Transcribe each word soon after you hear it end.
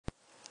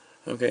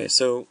Okay,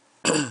 so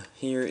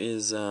here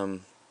is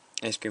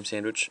ice cream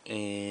sandwich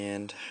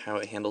and how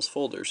it handles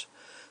folders.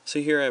 So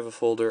here I have a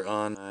folder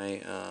on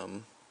my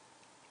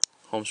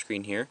home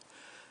screen here.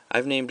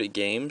 I've named it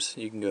Games.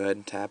 You can go ahead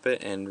and tap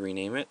it and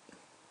rename it.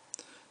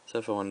 So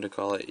if I wanted to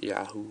call it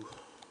Yahoo,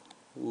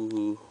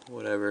 Woohoo,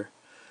 whatever,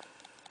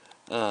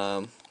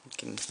 you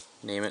can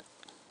name it.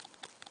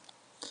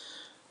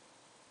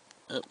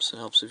 Oops, it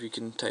helps if you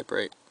can type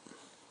right.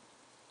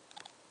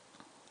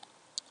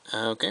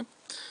 Okay,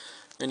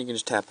 then you can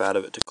just tap out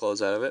of it to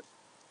close out of it.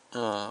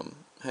 How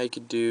you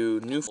could do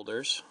new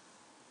folders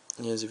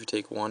is if you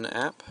take one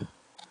app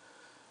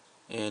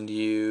and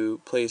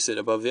you place it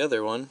above the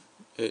other one,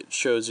 it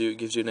shows you, it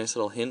gives you a nice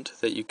little hint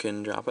that you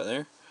can drop it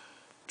there.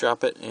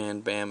 Drop it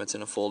and bam, it's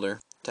in a folder.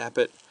 Tap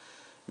it.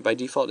 By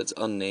default it's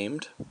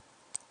unnamed.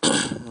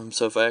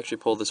 So if I actually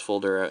pull this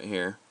folder out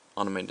here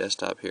onto my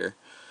desktop here,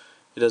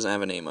 it doesn't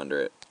have a name under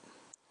it.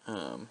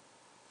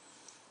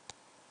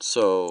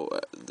 So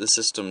the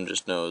system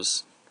just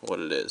knows what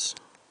it is.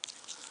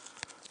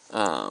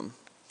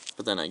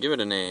 But then I give it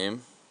a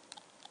name,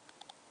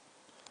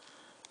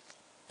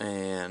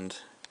 and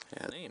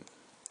yeah, name.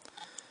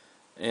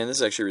 And this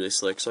is actually really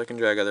slick, so I can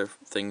drag other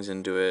things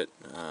into it.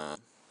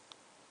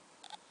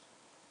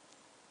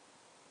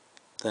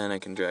 Then I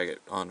can drag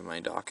it onto my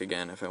dock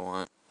again if I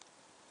want.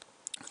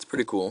 It's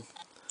pretty cool.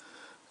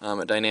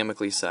 It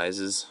dynamically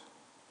sizes,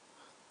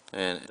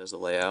 and it does a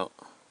layout.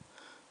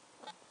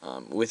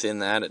 Within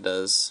that, it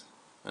does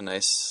a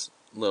nice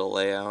little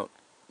layout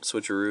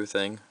switcheroo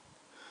thing,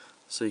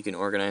 so you can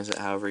organize it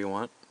however you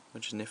want,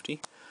 which is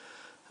nifty.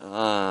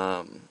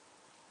 And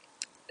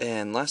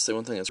lastly,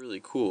 one thing that's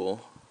really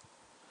cool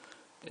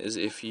is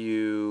if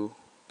you,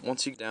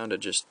 once you get down to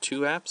just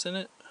 2 apps in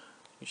it,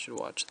 you should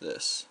watch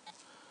this.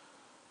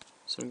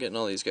 So I'm getting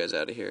all these guys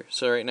out of here.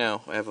 So right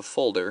now, I have a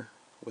folder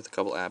with a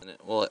couple apps in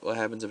it. Well, what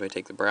happens if I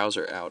take the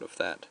browser out of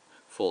that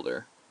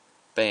folder?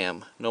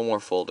 Bam, no more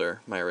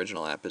folder. My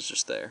original app is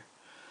just there.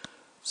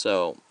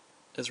 So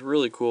it's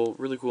really cool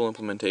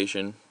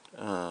implementation,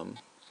 and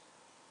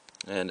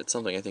it's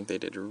something I think they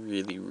did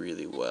really,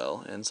 really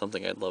well, and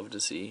something I'd love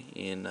to see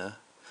in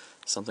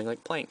something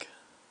like Plank.